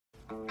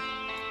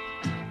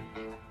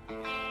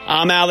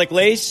I'm Alec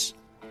Lace.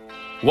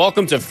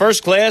 Welcome to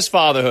First Class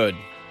Fatherhood.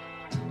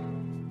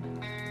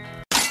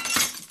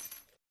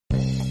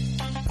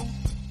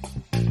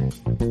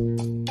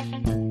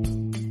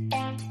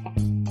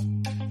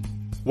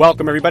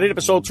 Welcome, everybody, to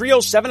episode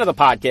 307 of the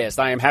podcast.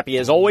 I am happy,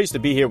 as always, to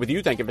be here with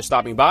you. Thank you for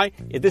stopping by.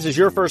 If this is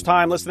your first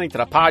time listening to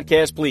the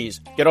podcast, please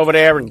get over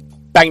there and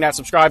bang that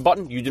subscribe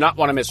button. You do not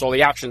want to miss all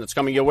the action that's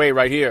coming your way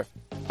right here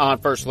on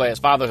First Class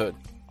Fatherhood.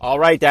 All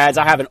right, dads,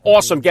 I have an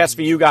awesome guest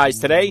for you guys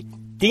today.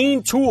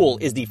 Dean Toole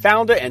is the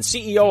founder and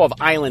CEO of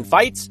Island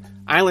Fights.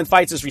 Island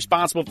Fights is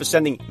responsible for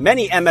sending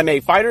many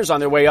MMA fighters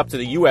on their way up to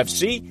the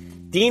UFC.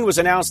 Dean was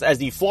announced as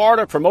the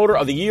Florida Promoter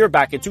of the Year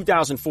back in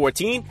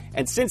 2014,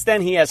 and since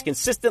then he has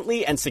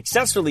consistently and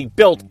successfully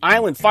built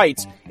Island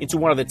Fights into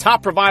one of the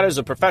top providers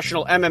of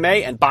professional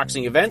MMA and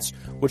boxing events,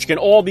 which can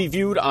all be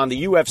viewed on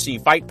the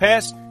UFC Fight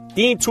Pass.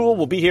 Dean Toole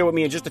will be here with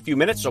me in just a few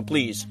minutes, so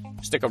please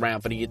stick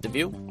around for the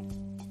interview.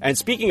 And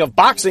speaking of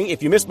boxing,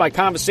 if you missed my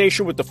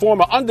conversation with the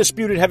former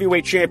undisputed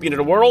heavyweight champion of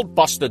the world,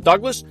 Buster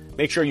Douglas,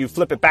 make sure you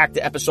flip it back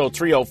to episode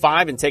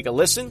 305 and take a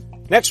listen.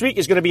 Next week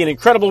is going to be an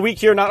incredible week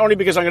here, not only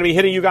because I'm going to be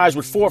hitting you guys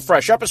with 4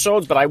 fresh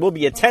episodes, but I will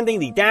be attending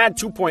the Dad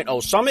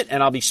 2.0 Summit,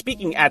 and I'll be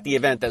speaking at the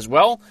event as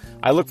well.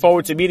 I look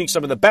forward to meeting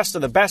some of the best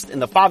in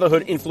the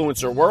fatherhood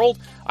influencer world.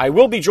 I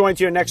will be joined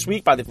here next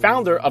week by the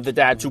founder of the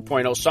Dad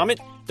 2.0 Summit,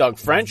 Doug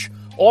French.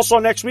 Also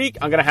next week,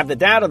 I'm going to have the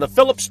dad of the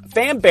Phillips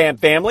Fam Bam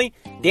family,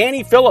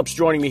 Danny Phillips,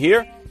 joining me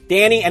here.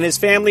 Danny and his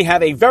family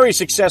have a very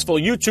successful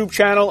YouTube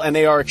channel, and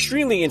they are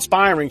extremely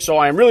inspiring, so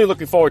I am really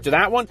looking forward to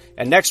that one.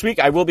 And next week,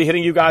 I will be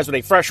hitting you guys with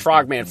a fresh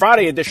Frogman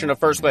Friday edition of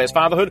First Class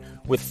Fatherhood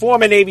with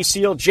former Navy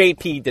SEAL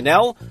J.P.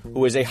 Donnell,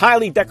 who is a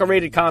highly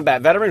decorated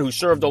combat veteran who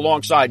served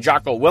alongside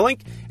Jocko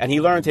Willink, and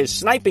he learned his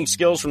sniping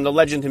skills from the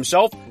legend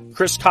himself,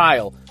 Chris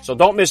Kyle. So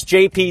don't miss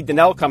J.P.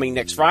 Donnell coming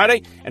next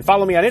Friday, and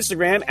follow me on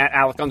Instagram at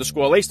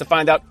Alec_Lace to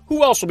find out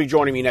who else will be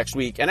joining me next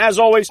week. And as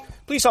always,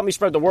 please help me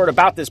spread the word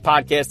about this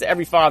podcast to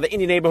every father in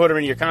your neighborhood or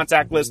in your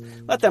contact list.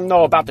 Let them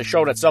know about the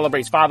show that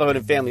celebrates fatherhood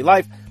and family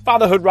life.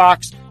 Fatherhood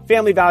rocks,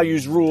 family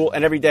values rule,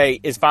 and every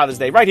day is Father's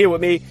Day right here with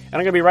me. And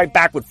I'm going to be right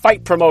back with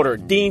fight promoter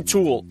Dean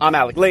Toole. I'm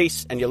Alec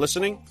Lace, and you're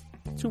listening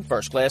to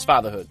First Class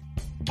Fatherhood.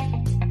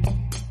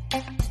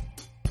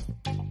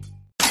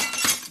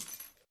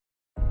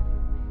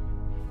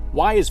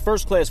 Why is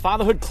First Class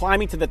Fatherhood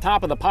climbing to the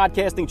top of the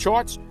podcasting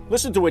charts?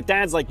 Listen to what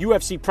dads like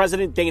UFC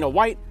President Dana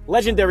White,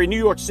 legendary New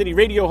York City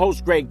radio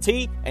host Greg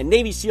T, and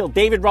Navy SEAL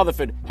David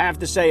Rutherford have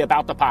to say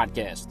about the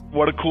podcast.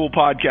 What a cool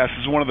podcast.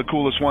 It's one of the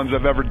coolest ones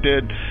I've ever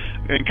did.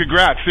 And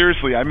congrats,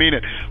 seriously, I mean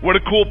it. What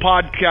a cool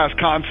podcast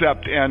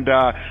concept, and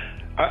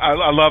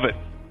I love it.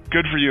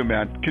 Good for you,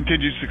 man.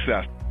 Continued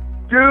success.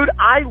 Dude,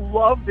 I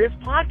love this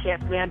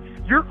podcast,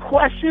 man. Your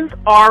questions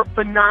are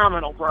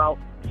phenomenal, bro.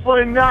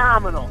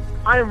 Phenomenal.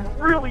 I am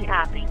really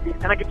happy,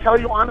 and I can tell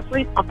you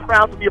honestly, I'm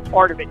proud to be a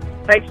part of it.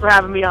 Thanks for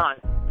having me on.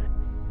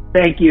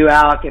 Thank you,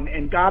 Alec,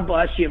 and God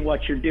bless you in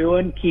what you're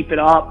doing. Keep it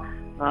up.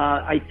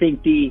 I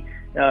think the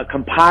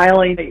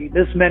compiling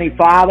this many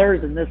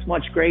fathers and this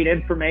much great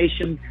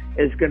information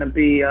is going to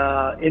be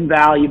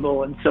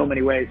invaluable in so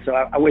many ways. So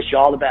I wish you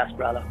all the best,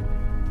 brother.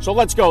 So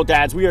let's go,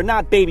 dads. We are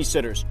not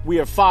babysitters. We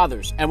are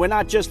fathers. And we're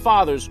not just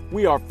fathers.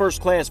 We are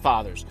first-class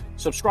fathers.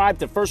 Subscribe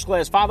to First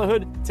Class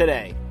Fatherhood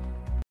today.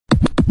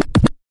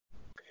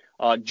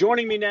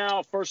 Joining me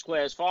now, First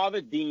Class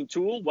Father, Dean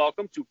Toole.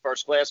 Welcome to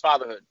First Class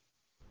Fatherhood.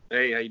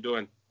 Hey, how you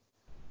doing?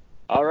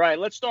 All right,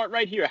 let's start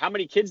right here. How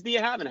many kids do you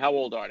have, and how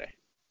old are they?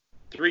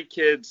 3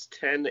 kids,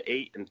 10,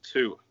 8, and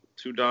 2.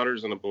 2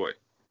 daughters and a boy.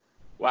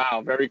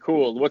 Wow, very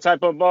cool. What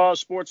type of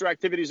sports or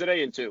activities are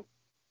they into?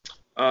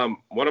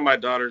 One of my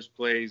daughters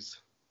plays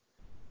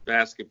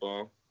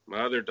basketball.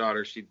 My other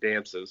daughter, she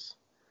dances.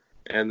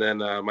 And then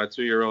my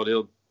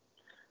 2-year-old,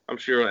 I'm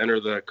sure he'll enter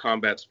the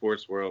combat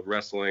sports world,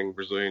 wrestling,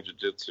 Brazilian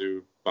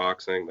Jiu-Jitsu,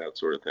 boxing, that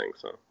sort of thing.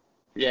 So,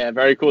 yeah,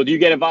 very cool. Do you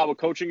get involved with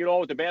coaching at all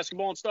with the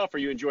basketball and stuff, or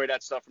you enjoy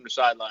that stuff from the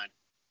sideline?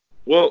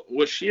 Well,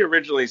 when she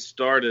originally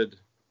started,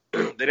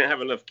 they didn't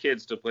have enough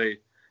kids to play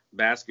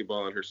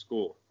basketball in her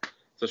school.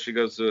 So she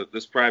goes to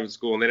this private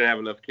school, and they didn't have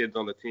enough kids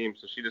on the team,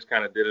 so she just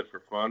kind of did it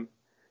for fun.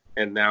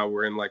 And now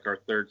we're in, like, our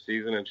 3rd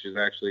season, and she's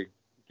actually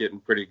getting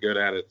pretty good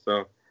at it.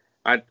 So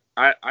I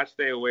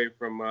stay away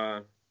from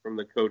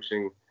the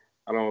coaching.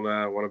 I don't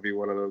want to be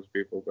one of those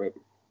people, but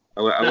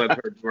I let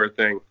her do her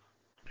thing.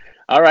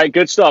 All right,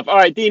 good stuff. All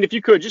right, Dean, if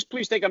you could, just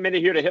please take a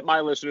minute here to hit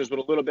my listeners with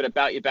a little bit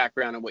about your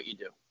background and what you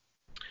do.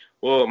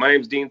 Well, my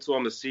name's Dean Toole.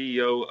 I'm the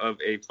CEO of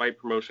a fight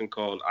promotion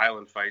called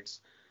Island Fights.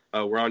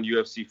 We're on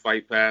UFC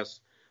Fight Pass.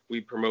 We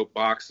promote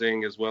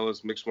boxing as well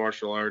as mixed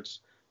martial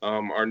arts.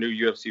 Our new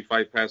UFC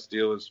Fight Pass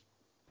deal is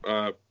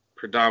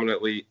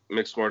predominantly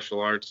mixed martial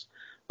arts.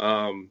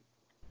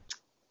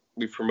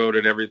 We've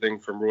promoted everything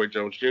from Roy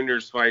Jones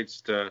Jr.'s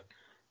fights to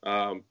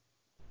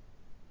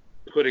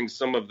putting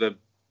some of the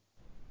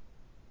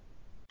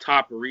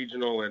top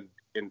regional and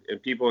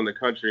people in the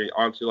country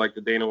onto like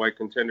the Dana White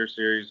Contender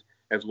Series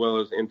as well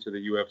as into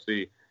the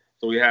UFC.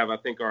 So we have, I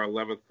think, our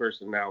 11th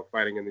person now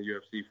fighting in the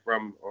UFC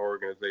from our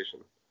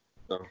organization.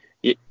 So.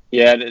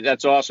 Yeah,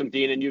 that's awesome,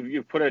 Dean. And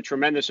you've put a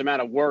tremendous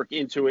amount of work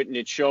into it, and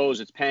it shows.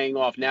 It's paying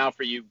off now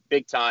for you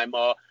big time.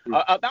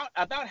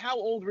 About how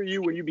old were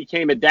you when you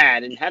became a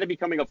dad, and how did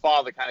becoming a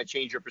father kind of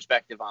change your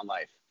perspective on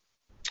life?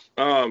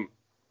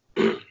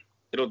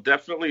 It'll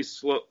definitely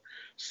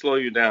slow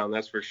you down,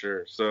 that's for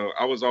sure. So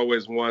I was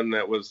always one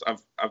that was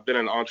I've been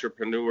an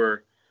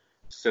entrepreneur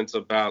since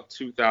about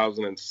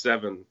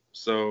 2007.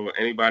 So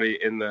anybody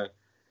in the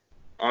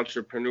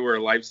entrepreneur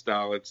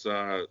lifestyle, it's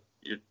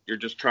you're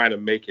just trying to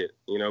make it,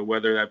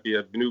 whether that be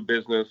a new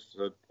business,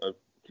 a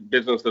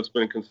business that's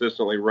been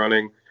consistently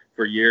running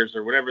for years,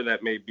 or whatever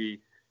that may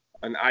be,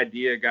 an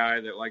idea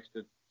guy that likes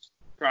to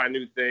try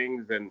new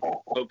things, and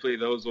hopefully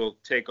those will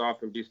take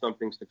off and be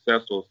something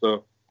successful.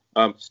 So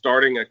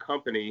starting a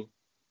company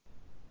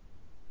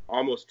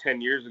almost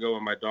 10 years ago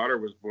when my daughter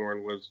was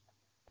born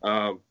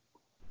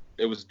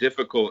it was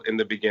difficult in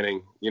the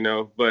beginning,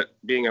 but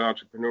being an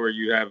entrepreneur,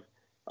 you have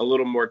a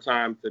little more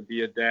time to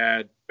be a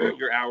dad.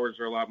 Your hours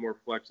are a lot more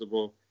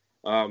flexible.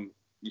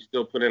 You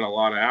still put in a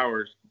lot of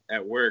hours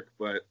at work,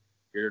 but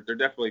they're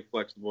definitely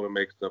flexible to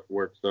make stuff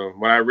work. So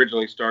when I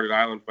originally started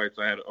Island Fights,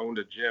 I had owned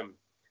a gym,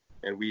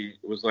 and it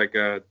was like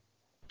a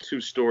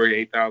 2-story,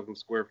 8,000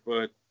 square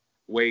foot,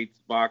 weights,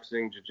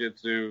 boxing,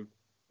 jiu-jitsu,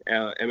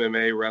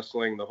 MMA,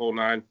 wrestling, the whole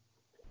nine.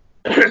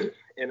 And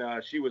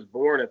she was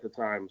born at the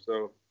time,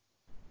 so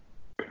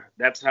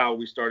that's how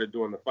we started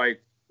doing the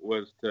fights,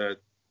 was to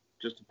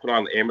put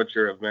on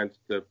amateur events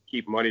to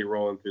keep money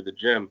rolling through the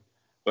gym.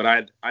 But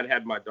I'd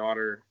had my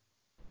daughter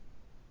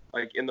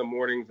like in the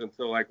mornings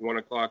until like 1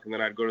 o'clock, and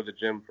then I'd go to the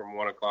gym from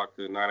 1 o'clock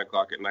to 9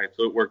 o'clock at night.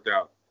 So it worked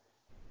out.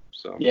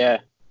 So yeah,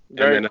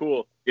 very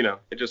cool.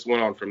 It just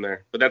went on from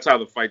there. But that's how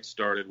the fight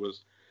started,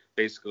 was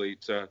basically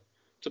to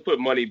put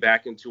money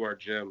back into our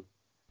gym,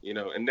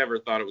 and never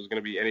thought it was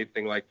going to be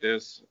anything like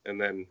this.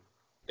 And then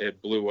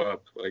it blew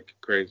up like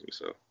crazy.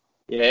 So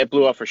yeah, it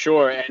blew up for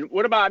sure. And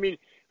what about,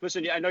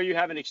 listen, I know you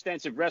have an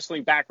extensive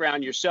wrestling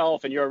background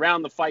yourself, and you're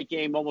around the fight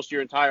game almost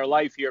your entire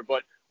life here,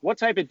 but what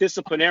type of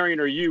disciplinarian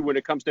are you when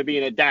it comes to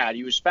being a dad? Are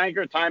you a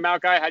spanker,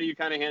 timeout guy? How do you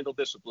kind of handle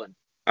discipline?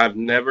 I've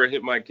never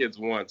hit my kids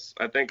once.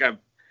 I think I've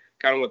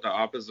kind of went the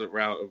opposite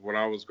route of when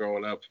I was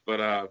growing up,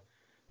 but I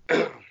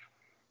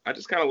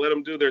just kind of let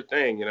them do their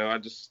thing.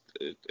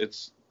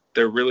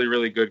 They're really,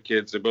 really good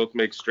kids. They both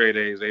make straight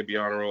A's, AB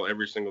honor roll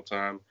every single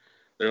time.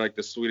 They're like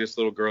the sweetest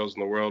little girls in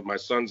the world. My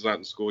son's not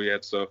in school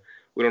yet, so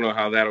we don't know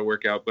how that'll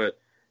work out, but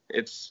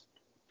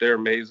they're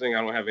amazing.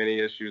 I don't have any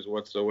issues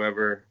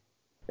whatsoever.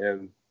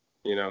 And,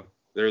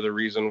 they're the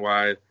reason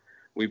why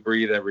we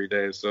breathe every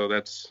day. So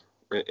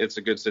it's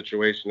a good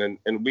situation.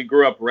 And we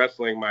grew up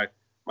wrestling. My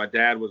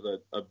dad was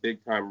a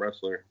big time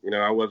wrestler.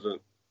 I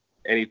wasn't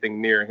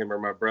anything near him or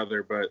my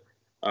brother, but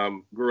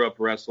grew up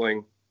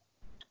wrestling.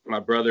 My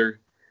brother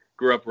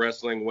grew up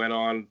wrestling, went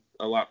on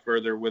a lot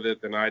further with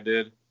it than I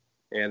did.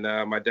 And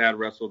my dad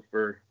wrestled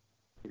for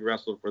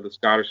the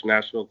Scottish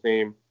national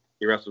team.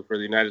 He wrestled for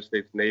the United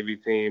States Navy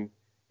team.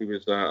 He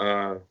was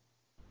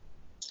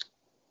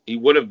he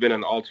would have been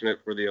an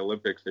alternate for the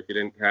Olympics if he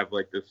didn't have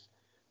like this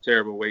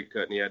terrible weight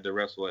cut and he had to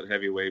wrestle at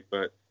heavyweight.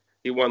 But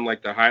he won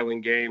like the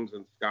Highland Games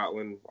in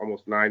Scotland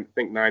almost 9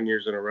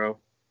 years in a row.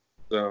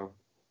 So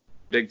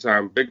big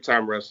time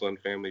wrestling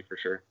family for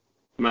sure.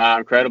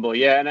 Incredible.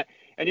 Yeah.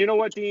 And you know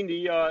what, Dean,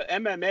 the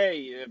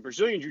MMA,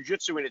 Brazilian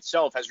Jiu-Jitsu in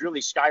itself has really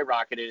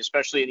skyrocketed,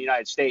 especially in the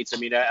United States.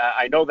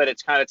 I know that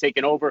it's kind of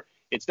taken over.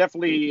 It's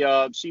definitely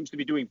seems to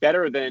be doing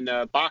better than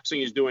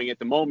boxing is doing at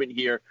the moment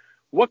here.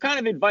 What kind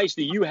of advice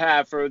do you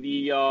have for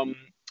the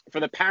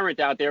parent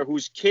out there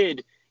whose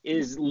kid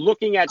is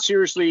looking at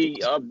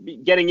seriously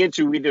getting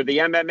into either the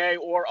MMA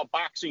or a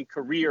boxing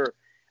career?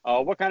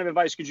 What kind of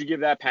advice could you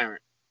give that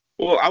parent?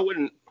 Well,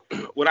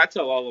 what I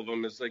tell all of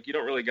them is like, you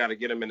don't really got to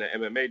get them into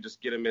MMA,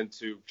 just get them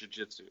into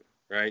jiu-jitsu,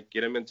 right?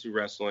 Get them into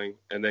wrestling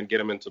and then get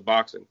them into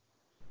boxing.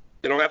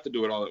 They don't have to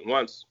do it all at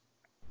once.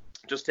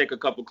 Just take a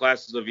couple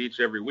classes of each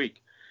every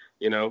week,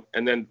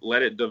 and then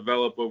let it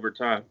develop over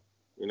time,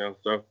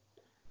 So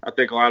I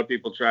think a lot of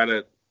people try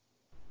to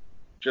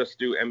just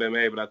do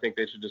MMA, but I think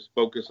they should just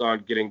focus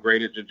on getting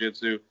great at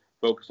jiu-jitsu,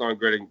 focus on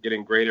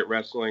getting great at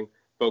wrestling,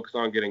 focus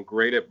on getting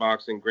great at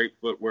boxing, great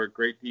footwork,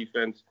 great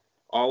defense,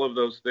 all of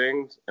those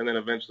things, and then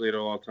eventually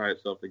it'll all tie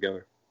itself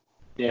together.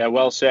 Yeah,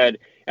 well said.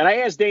 And I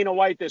asked Dana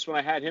White this when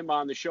I had him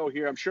on the show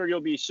here. I'm sure you'll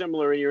be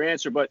similar in your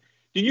answer, but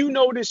do you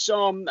notice,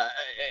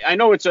 I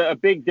know it's a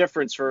big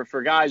difference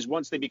for guys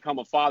once they become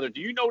a father. Do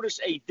you notice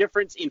a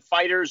difference in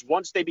fighters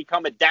once they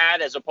become a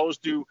dad as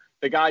opposed to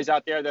the guys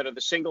out there that are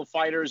the single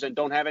fighters and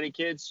don't have any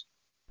kids?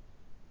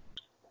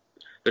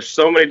 There's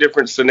so many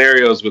different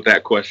scenarios with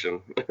that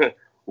question.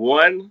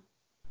 One,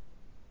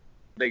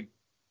 they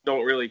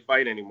don't really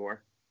fight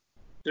anymore.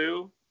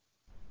 Two,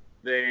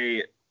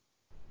 they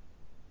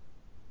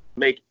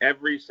make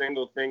every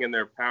single thing in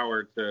their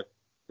power to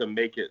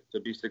make it, to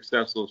be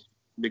successful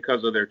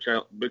because of their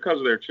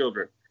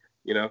children.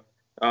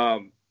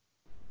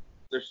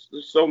 There's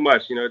so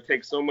much, it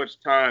takes so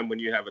much time when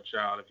you have a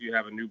child. If you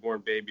have a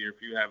newborn baby or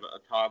if you have a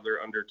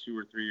toddler under 2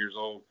 or 3 years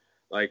old,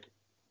 like,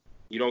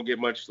 you don't get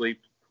much sleep.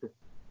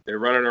 They're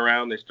running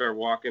around. They start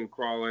walking,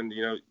 crawling.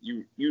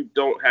 You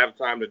don't have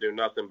time to do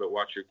nothing but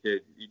watch your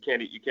kid. You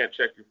can't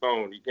check your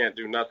phone. You can't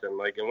do nothing.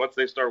 Like, and once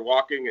they start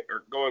walking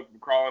or going from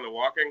crawling to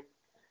walking,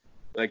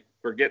 like,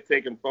 forget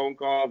taking phone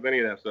calls, any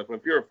of that stuff. And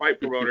if you're a fight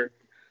promoter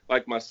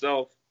like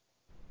myself,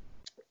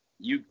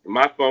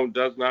 my phone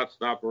does not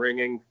stop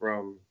ringing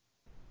from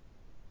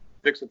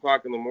 6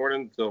 o'clock in the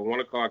morning till 1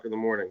 o'clock in the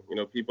morning.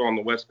 People on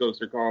the West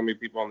Coast are calling me.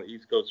 People on the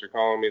East Coast are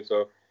calling me.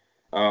 So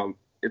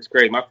it's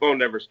great. My phone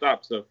never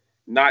stops. So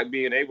not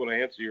being able to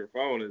answer your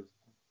phone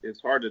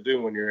is hard to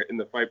do when you're in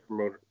the fight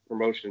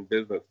promotion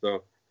business.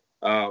 So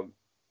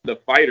the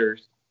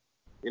fighters,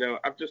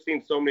 I've just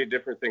seen so many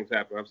different things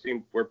happen. I've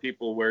seen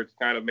where it's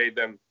kind of made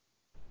them,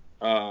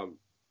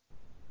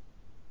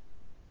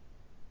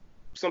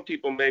 some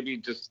people maybe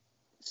just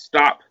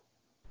stop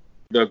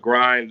the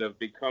grind of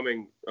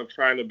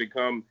trying to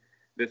become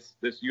this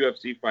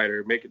UFC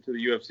fighter, make it to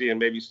the UFC and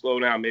maybe slow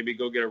down, maybe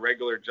go get a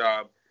regular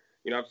job.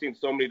 I've seen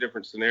so many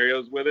different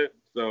scenarios with it.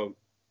 So,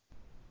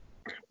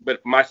 but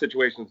my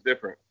situation is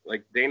different.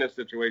 Like Dana's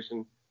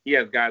situation, he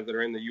has guys that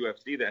are in the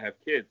UFC that have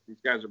kids.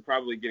 These guys are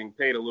probably getting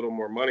paid a little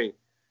more money.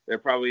 They're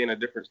probably in a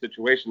different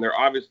situation. They're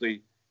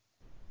obviously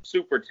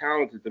super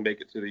talented to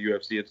make it to the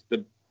UFC. It's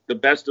the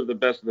best of the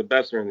best of the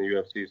best are in the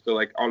UFC. So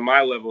like on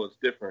my level, it's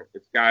different.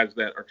 It's guys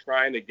that are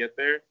trying to get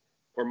there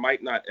or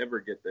might not ever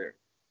get there.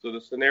 So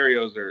the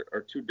scenarios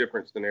are two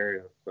different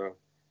scenarios. So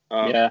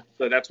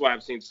so that's why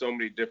I've seen so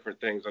many different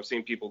things. I've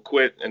seen people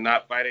quit and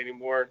not fight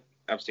anymore.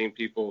 I've seen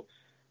people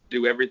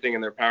do everything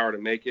in their power to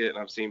make it. And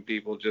I've seen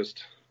people there's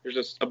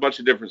just a bunch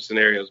of different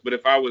scenarios. But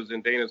if I was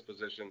in Dana's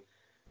position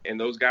and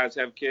those guys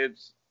have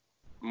kids,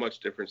 much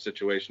different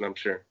situation, I'm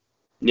sure.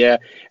 Yeah.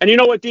 And you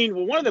know what, Dean?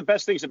 Well, one of the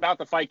best things about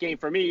the fight game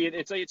for me,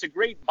 it's a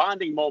great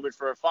bonding moment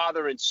for a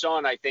father and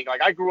son, I think.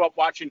 Like I grew up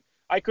watching,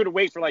 I couldn't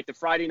wait for like the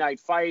Friday night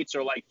fights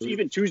or like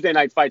even Tuesday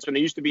night fights when they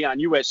used to be on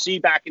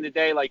USC back in the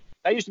day. Like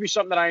that used to be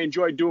something that I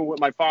enjoyed doing with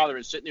my father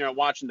and sitting there and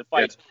watching the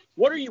fights. Yeah.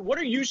 What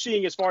are you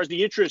seeing as far as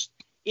the interest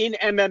in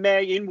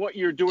MMA, in what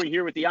you're doing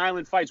here with the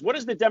Island Fights? What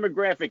is the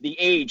demographic, the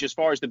age, as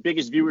far as the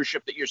biggest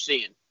viewership that you're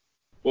seeing?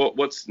 Well,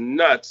 what's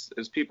nuts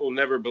is people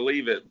never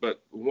believe it,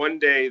 but one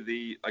day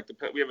we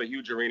have a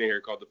huge arena here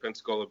called the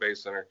Pensacola Bay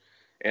Center,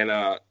 and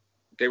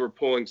they were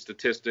pulling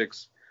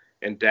statistics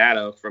and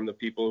data from the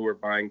people who were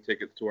buying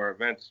tickets to our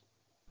events,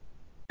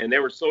 and they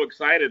were so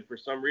excited for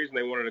some reason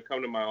they wanted to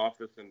come to my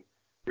office and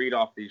read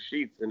off these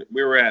sheets, and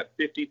we were at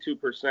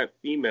 52%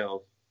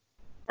 females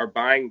are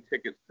buying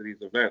tickets to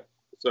these events.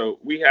 So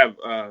we have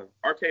our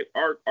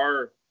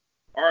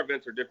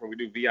events are different.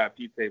 We do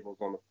VIP tables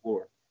on the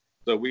floor.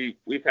 So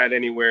we've had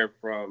anywhere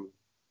from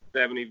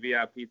 70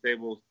 VIP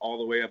tables all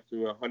the way up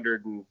to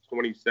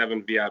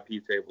 127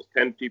 VIP tables,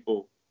 10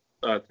 people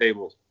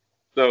tables.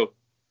 So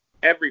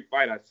every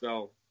fight I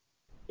sell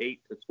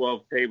 8 to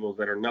 12 tables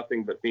that are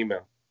nothing but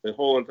female, the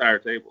whole entire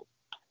table.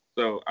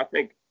 So I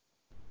think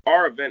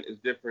our event is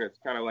different. It's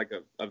kind of like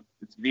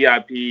it's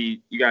VIP.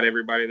 You got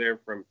everybody there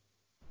from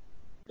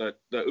the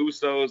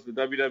Usos, the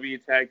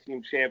WWE Tag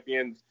Team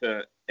Champions,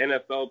 to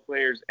NFL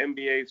players,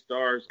 NBA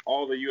stars,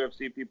 all the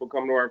UFC people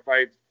come to our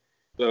fights.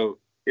 So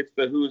it's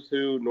the who's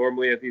who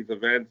normally at these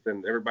events,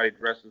 and everybody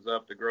dresses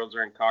up. The girls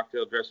are in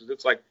cocktail dresses.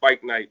 It's like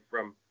fight night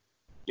from,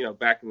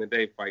 back in the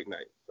day, fight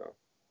night. So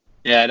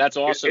yeah, that's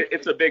awesome.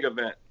 It's a big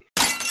event.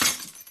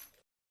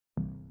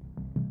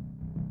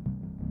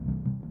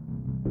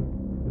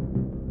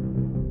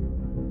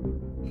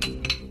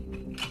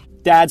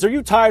 Dads, are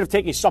you tired of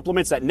taking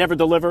supplements that never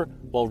deliver?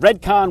 Well,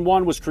 Redcon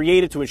One was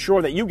created to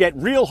ensure that you get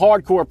real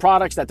hardcore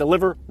products that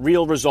deliver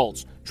real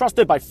results.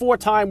 Trusted by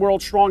 4-time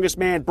world's strongest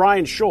man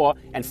Brian Shaw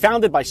and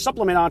founded by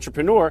supplement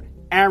entrepreneur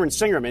Aaron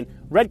Singerman,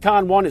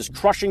 Redcon One is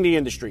crushing the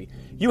industry.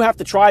 You have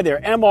to try their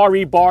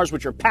MRE bars,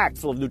 which are packed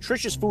full of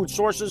nutritious food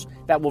sources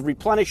that will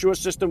replenish your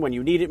system when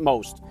you need it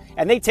most.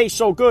 And they taste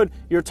so good,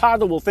 your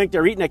toddler will think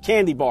they're eating a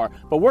candy bar.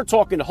 But we're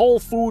talking whole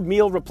food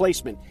meal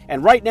replacement.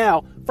 And right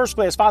now, First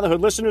Class Fatherhood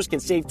listeners can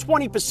save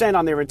 20%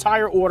 on their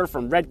entire order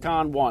from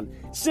Redcon One.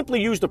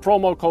 Simply use the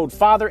promo code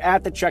FATHER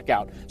at the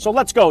checkout. So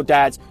let's go,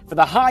 dads. For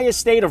the highest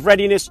state of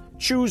readiness,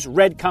 choose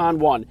Redcon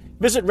One.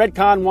 Visit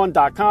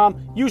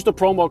redcon1.com, use the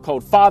promo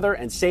code FATHER,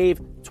 and save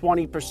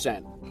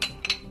 20%.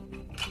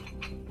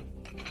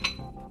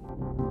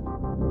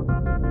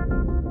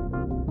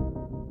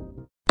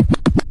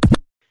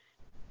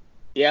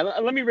 Yeah,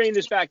 let me rein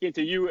this back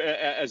into you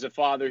as a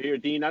father here,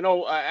 Dean. I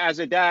know as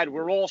a dad,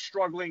 we're all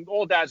struggling.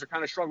 All dads are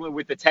kind of struggling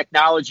with the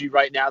technology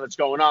right now that's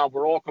going on.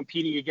 We're all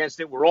competing against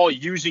it. We're all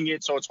using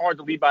it, so it's hard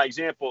to lead by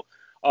example.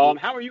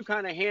 How are you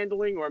kind of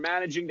handling or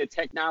managing the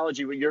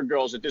technology with your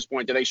girls at this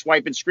point? Do they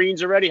swiping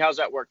screens already? How's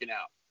that working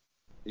out?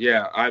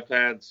 Yeah,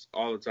 iPads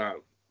all the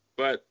time.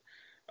 But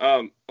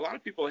a lot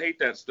of people hate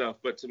that stuff.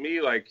 But to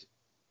me, like,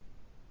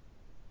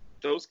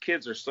 those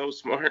kids are so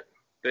smart.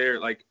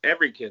 They're like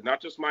every kid,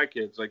 not just my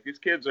kids. Like these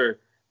kids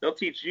they'll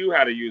teach you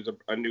how to use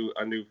a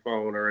new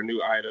phone or a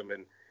new item.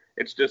 And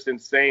it's just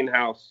insane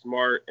how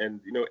smart and,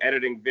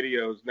 editing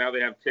videos. Now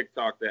they have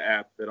TikTok, the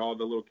app that all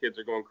the little kids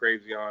are going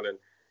crazy on. And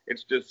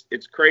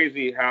it's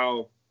crazy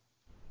how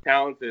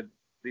talented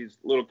these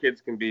little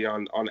kids can be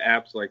on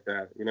apps like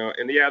that, you know.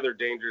 And yeah, they're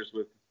dangerous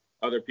with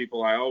other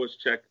people. I always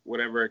check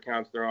whatever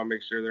accounts they're on,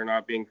 make sure they're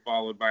not being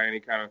followed by any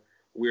kind of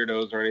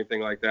weirdos or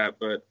anything like that.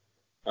 But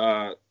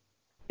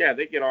yeah,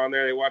 they get on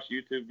there, they watch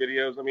YouTube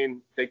videos. I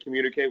mean, they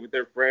communicate with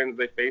their friends,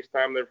 they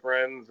FaceTime their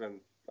friends, and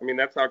I mean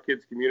that's how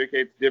kids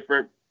communicate. It's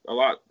different, a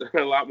lot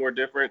more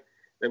different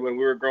than when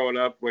we were growing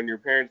up, when your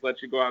parents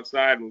let you go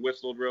outside and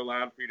whistled real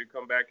loud for you to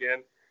come back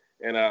in.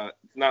 And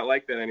it's not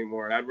like that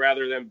anymore. I'd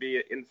rather them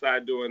be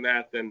inside doing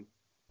that than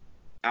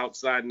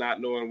outside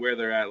not knowing where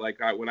they're at. Like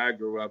when I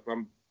grew up,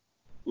 I'm,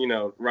 you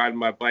know, riding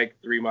my bike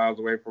 3 miles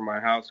away from my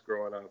house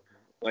growing up.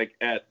 Like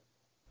at,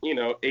 you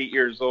know, 8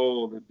 years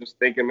old, just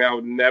thinking,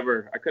 man,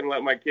 I couldn't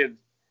let my kids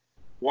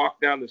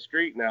walk down the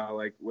street now,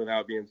 like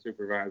without being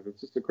supervised.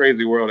 It's just a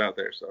crazy world out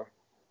there. So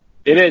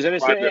it is, and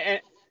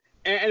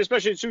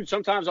especially too,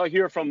 sometimes I'll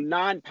hear from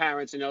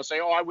non-parents and they'll say,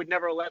 "Oh, I would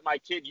never let my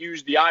kid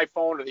use the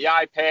iPhone or the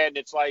iPad." And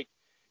it's like,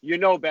 you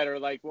know better,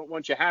 like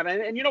once you have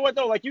it. And you know what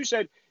though, like you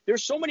said,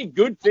 there's so many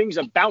good things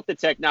about the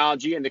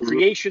technology and the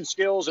creation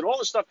skills and all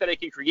the stuff that it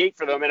can create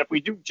for them. And if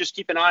we do just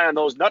keep an eye on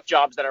those nut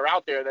jobs that are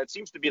out there, that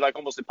seems to be like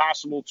almost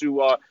impossible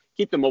to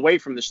keep them away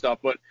from this stuff.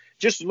 But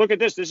just look at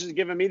this. This has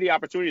given me the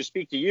opportunity to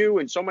speak to you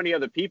and so many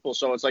other people.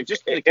 So it's like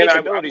just the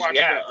capabilities we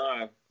have.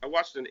 I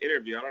watched an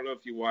interview. I don't know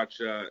if you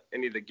watch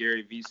any of the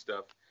Gary Vee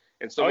stuff.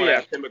 And someone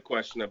asked him a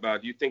question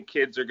about, do you think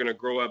kids are going to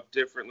grow up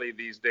differently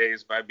these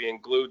days by being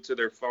glued to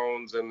their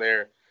phones and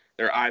their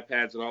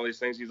iPads and all these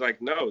things? He's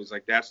like, no. He's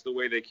like, that's the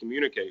way they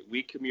communicate.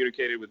 We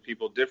communicated with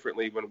people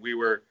differently when we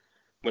were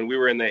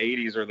in the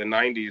 80s or the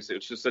 90s.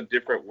 It's just a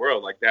different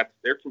world. Like that,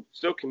 they're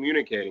still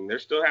communicating. They're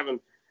still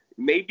having,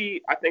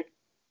 maybe I think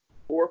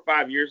 4 or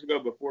 5 years ago,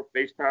 before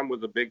FaceTime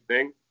was a big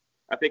thing,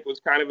 I think it was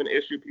kind of an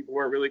issue. People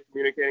weren't really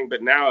communicating.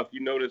 But now, if you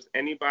notice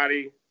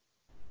anybody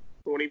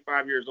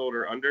 25 years old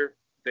or under,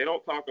 they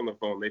don't talk on the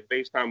phone. They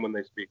FaceTime when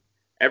they speak.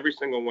 Every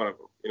single one of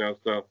them. You know,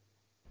 so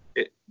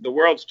the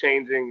world's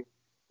changing.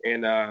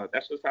 And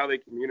that's just how they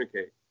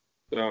communicate.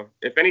 So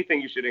if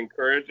anything, you should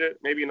encourage it.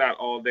 Maybe not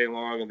all day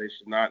long, and they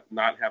should not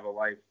have a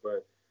life,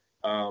 but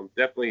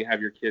definitely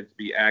have your kids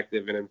be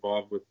active and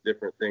involved with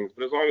different things.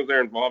 But as long as they're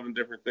involved in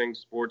different things,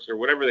 sports or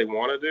whatever they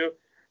want to do,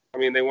 I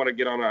mean, they want to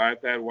get on an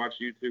iPad, watch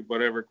YouTube,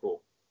 whatever,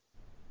 cool.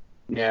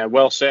 Yeah,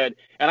 well said.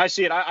 And I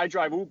see it. I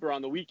drive Uber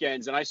on the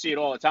weekends, and I see it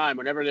all the time.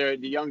 Whenever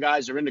the young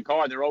guys are in the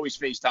car, they're always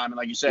FaceTiming.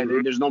 Like you said,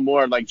 there's no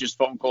more like just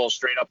phone calls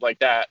straight up like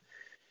that.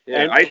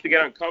 Yeah, and I used to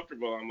get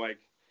uncomfortable. I'm like,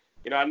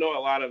 you know, I know a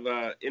lot of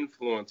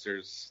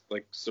influencers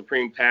like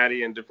Supreme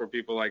Patty and different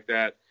people like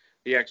that.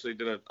 He actually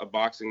did a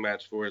boxing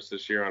match for us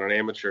this year on an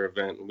amateur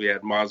event. We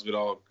had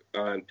Masvidal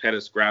and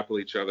Pettis grapple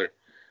each other,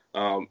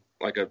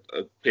 like a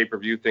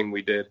pay-per-view thing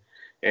we did.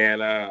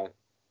 And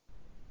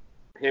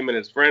him and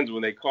his friends,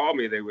 when they called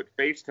me, they would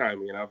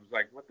FaceTime me. And I was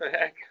like, what the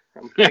heck?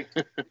 I'm like,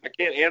 I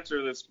can't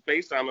answer this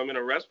FaceTime. I'm in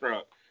a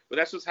restaurant. But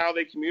that's just how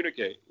they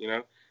communicate, you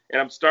know.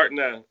 And I'm starting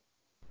to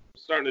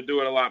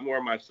do it a lot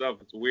more myself.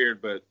 It's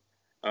weird, but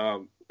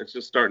it's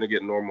just starting to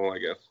get normal, I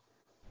guess.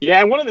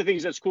 Yeah, and one of the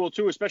things that's cool,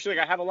 too, especially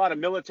like I have a lot of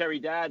military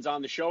dads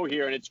on the show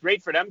here, and it's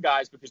great for them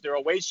guys because they're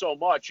away so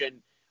much, and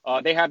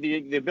they have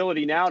the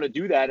ability now to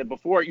do that. And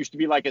before, it used to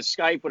be like a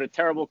Skype with a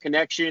terrible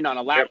connection on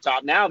a laptop.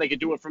 Yep. Now they can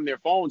do it from their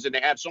phones, and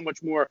they have so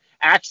much more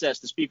access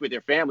to speak with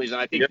their families, and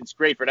I think it's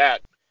great for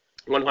that.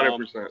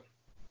 100%.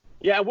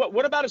 Yeah,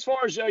 what about as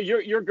far as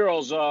your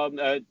girls?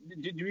 Do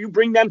you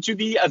bring them to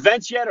the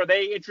events yet? Are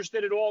they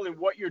interested at all in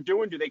what you're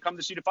doing? Do they come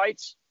to see the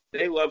fights?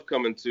 They love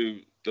coming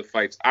to the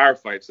fights, our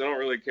fights. They don't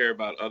really care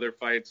about other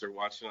fights or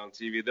watching on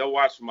TV. They'll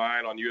watch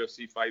mine on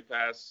UFC Fight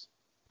Pass,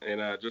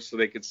 and just so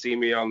they could see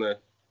me on the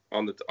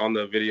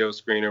video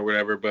screen or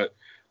whatever. But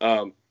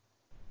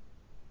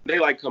they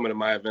like coming to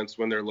my events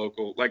when they're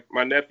local. Like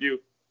my nephew,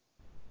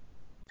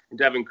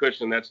 Devin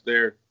Cushion, that's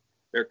their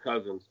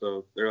cousin,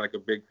 so they're like a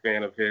big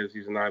fan of his.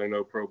 He's a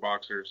 9-0 pro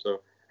boxer,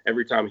 so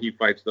every time he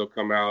fights, they'll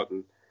come out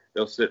and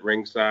they'll sit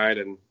ringside,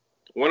 and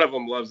one of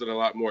them loves it a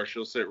lot more.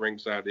 She'll sit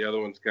ringside. The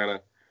other one's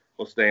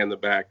will stay in the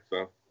back.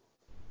 So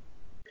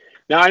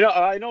now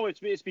I know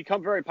it's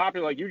become very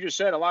popular. Like you just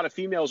said, a lot of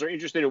females are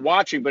interested in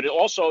watching, but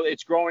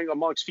it's growing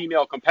amongst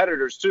female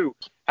competitors too.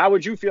 How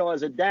would you feel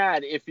as a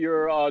dad if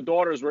your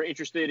daughters were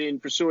interested in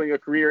pursuing a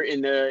career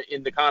in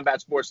the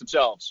combat sports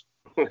themselves?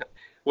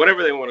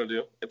 Whatever they want to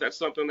do. If that's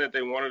something that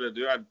they wanted to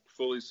do, I'd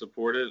fully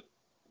support it.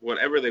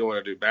 Whatever they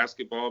want to do,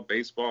 basketball,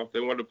 baseball. If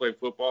they wanted to play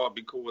football, I'd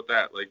be cool with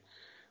that. Like,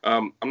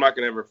 I'm not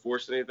going to ever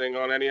force anything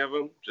on any of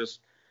them. Just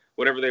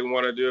whatever they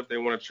want to do. If they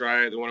want to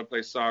try it, they want to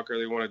play soccer,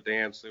 they want to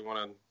dance, they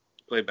want to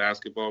play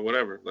basketball,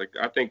 whatever. Like,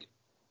 I think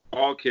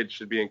all kids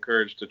should be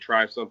encouraged to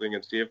try something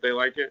and see if they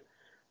like it.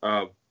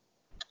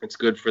 It's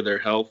good for their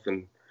health,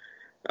 and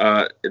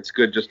it's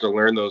good just to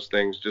learn those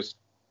things just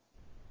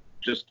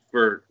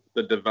for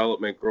the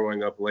development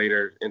growing up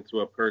later into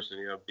a person,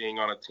 you know, being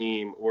on a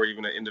team or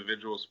even an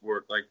individual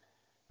sport like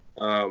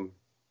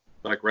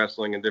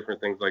wrestling and different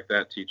things like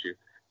that teach you.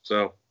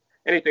 So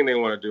anything they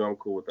want to do, I'm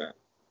cool with that.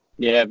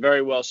 Yeah,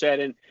 very well said.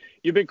 And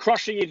you've been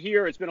crushing it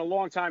here. It's been a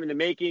long time in the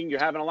making. You're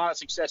having a lot of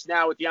success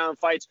now with the Island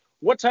Fights.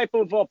 What type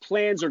of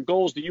plans or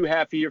goals do you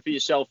have for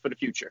yourself for the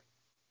future?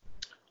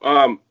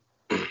 I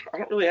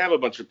don't really have a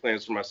bunch of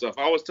plans for myself.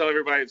 I always tell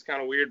everybody it's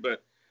kind of weird,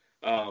 but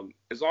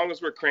as long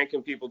as we're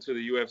cranking people to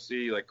the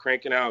UFC, like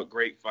cranking out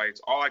great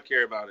fights, all I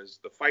care about is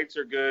the fights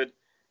are good,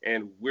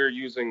 and we're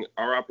using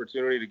our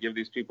opportunity to give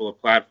these people a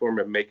platform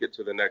and make it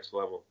to the next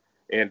level.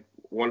 And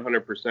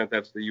 100%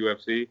 that's the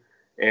UFC.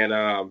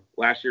 And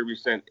last year we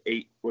sent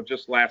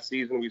just last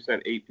season we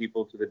sent 8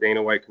 people to the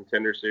Dana White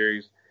Contender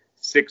Series.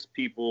 6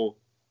 people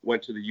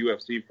went to the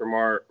UFC from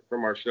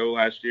our show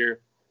last year.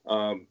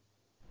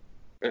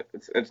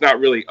 It's not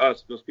really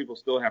us. Those people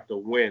still have to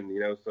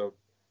win, So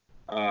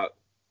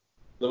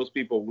those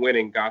people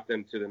winning got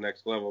them to the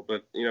next level.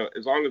 But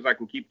as long as I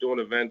can keep doing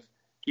events,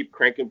 keep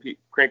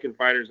cranking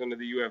fighters into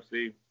the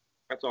UFC,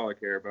 that's all I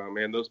care about,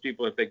 man. Those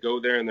people, if they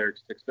go there and they're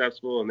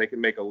successful and they can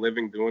make a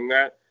living doing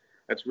that,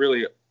 that's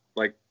really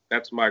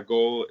that's my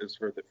goal, is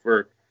for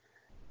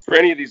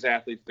any of these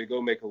athletes to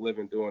go make a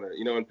living doing it.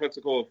 In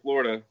Pensacola,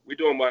 Florida, we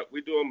do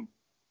them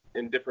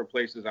in different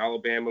places.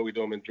 Alabama, we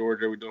do them in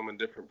Georgia, we do them in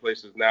different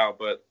places now.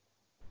 But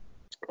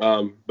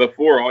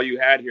before, all you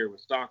had here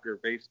was soccer,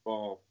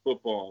 baseball,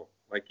 football.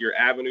 Like your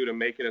avenue to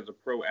make it as a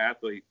pro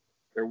athlete,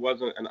 there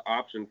wasn't an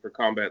option for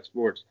combat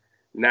sports.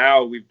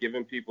 Now we've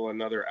given people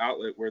another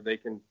outlet where they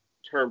can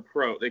turn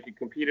pro. They can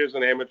compete as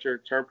an amateur,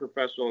 turn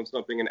professional in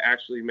something, and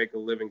actually make a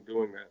living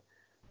doing that.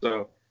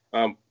 So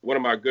one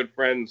of my good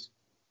friends,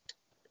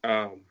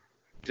 Dylan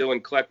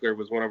Kleckler,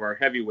 was one of our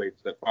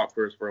heavyweights that fought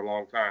for us for a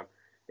long time.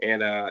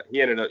 And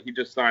he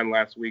just signed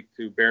last week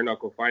to Bare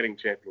Knuckle Fighting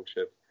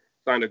Championship.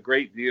 Signed a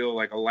great deal,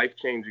 like a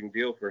life-changing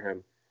deal for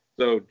him.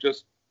 So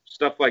just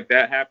stuff like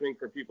that happening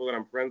for people that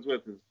I'm friends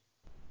with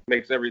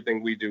makes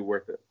everything we do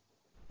worth it.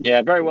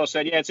 Yeah, very well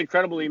said. Yeah, it's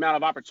incredible the amount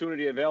of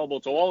opportunity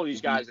available to all of these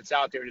guys that's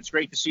out there, and it's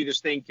great to see this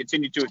thing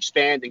continue to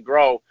expand and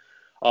grow.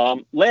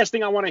 Last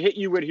thing I want to hit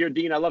you with here,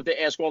 Dean, I love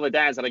to ask all the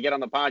dads that I get on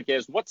the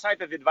podcast, what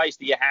type of advice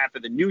do you have for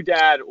the new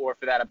dad or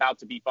for that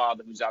about-to-be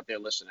father who's out there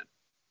listening?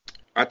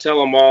 I tell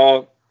them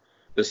all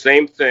the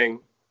same thing.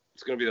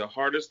 It's going to be the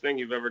hardest thing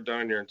you've ever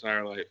done in your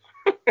entire life.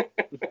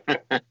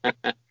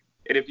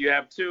 And if you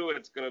have 2,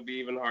 it's going to be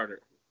even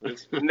harder.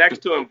 It's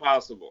next to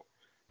impossible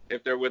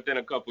if they're within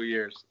a couple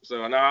years.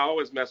 So, and I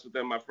always mess with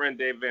them. My friend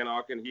Dave Van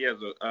Auken, he has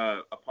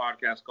a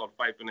podcast called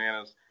Fight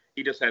Bananas.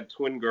 He just had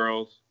twin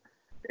girls,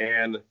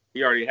 and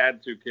he already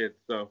had 2 kids.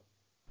 So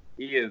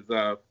he is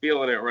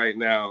feeling it right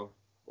now.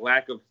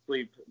 Lack of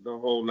sleep, the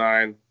whole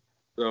 9.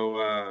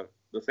 So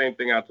the same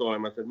thing I told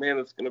him. I said, man,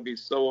 it's going to be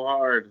so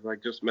hard,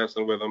 like just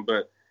messing with him.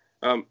 But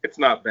it's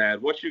not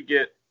bad. Once you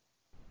get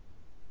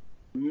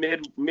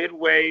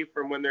midway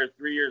from when they're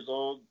 3 years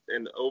old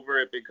and over,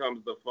 it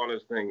becomes the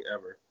funnest thing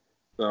ever.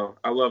 So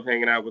I love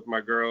hanging out with my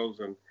girls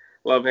and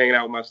love hanging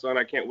out with my son.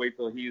 I can't wait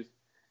till he's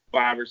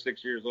 5 or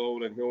 6 years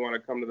old and he'll want to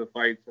come to the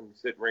fights and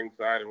sit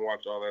ringside and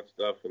watch all that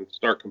stuff and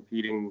start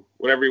competing,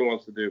 whatever he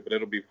wants to do. But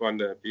it'll be fun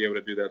to be able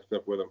to do that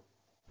stuff with him.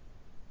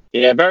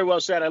 Yeah, very well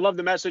said. I love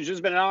the message. This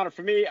has been an honor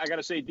for me. I got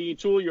to say, Dean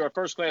Toole, you're a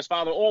first-class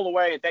father all the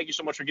way, and thank you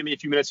so much for giving me a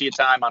few minutes of your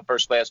time on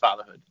First-Class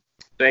Fatherhood.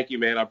 Thank you,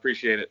 man. I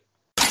appreciate it.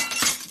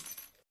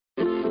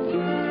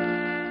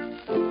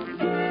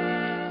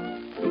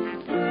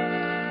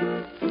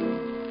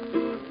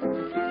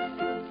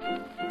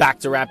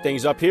 Back to wrap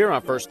things up here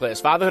on First Class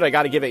Fatherhood. I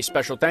got to give a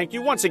special thank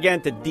you once again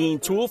to Dean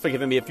Toole for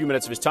giving me a few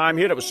minutes of his time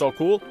here. That was so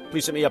cool.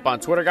 Please hit me up on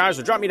Twitter, guys,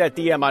 or drop me that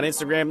DM on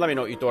Instagram. Let me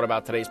know what you thought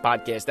about today's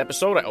podcast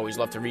episode. I always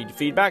love to read your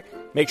feedback.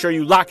 Make sure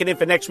you lock it in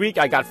for next week.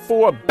 I got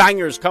 4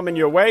 bangers coming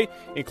your way,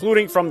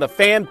 including from the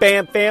Fam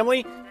Bam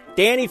family,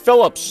 Danny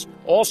Phillips.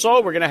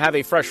 Also, we're going to have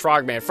a Fresh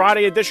Frogman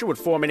Friday edition with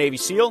former Navy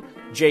SEAL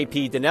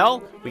JP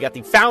Donnell. We got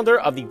the founder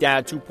of the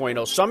Dad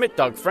 2.0 Summit,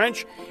 Doug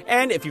French.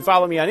 And if you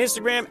follow me on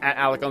Instagram, at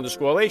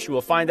Alec_Lace, you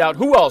will find out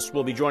who else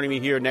will be joining me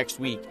here next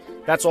week.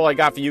 That's all I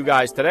got for you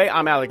guys today.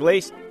 I'm Alec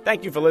Lace.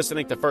 Thank you for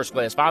listening to First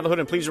Class Fatherhood.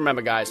 And please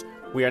remember, guys,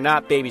 we are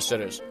not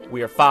babysitters.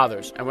 We are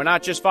fathers. And we're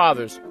not just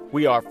fathers.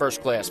 We are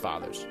first-class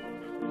fathers.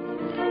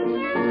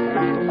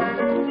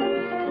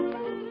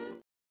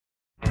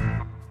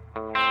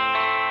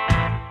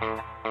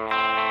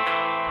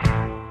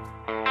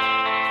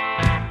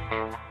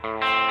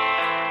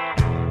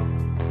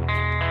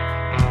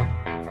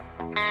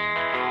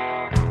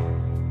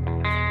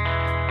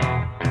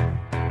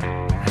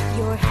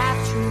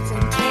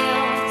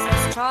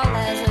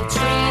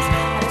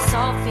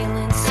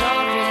 Feeling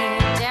sorry,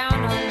 down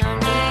on our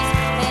knees,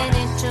 and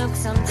it took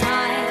some time.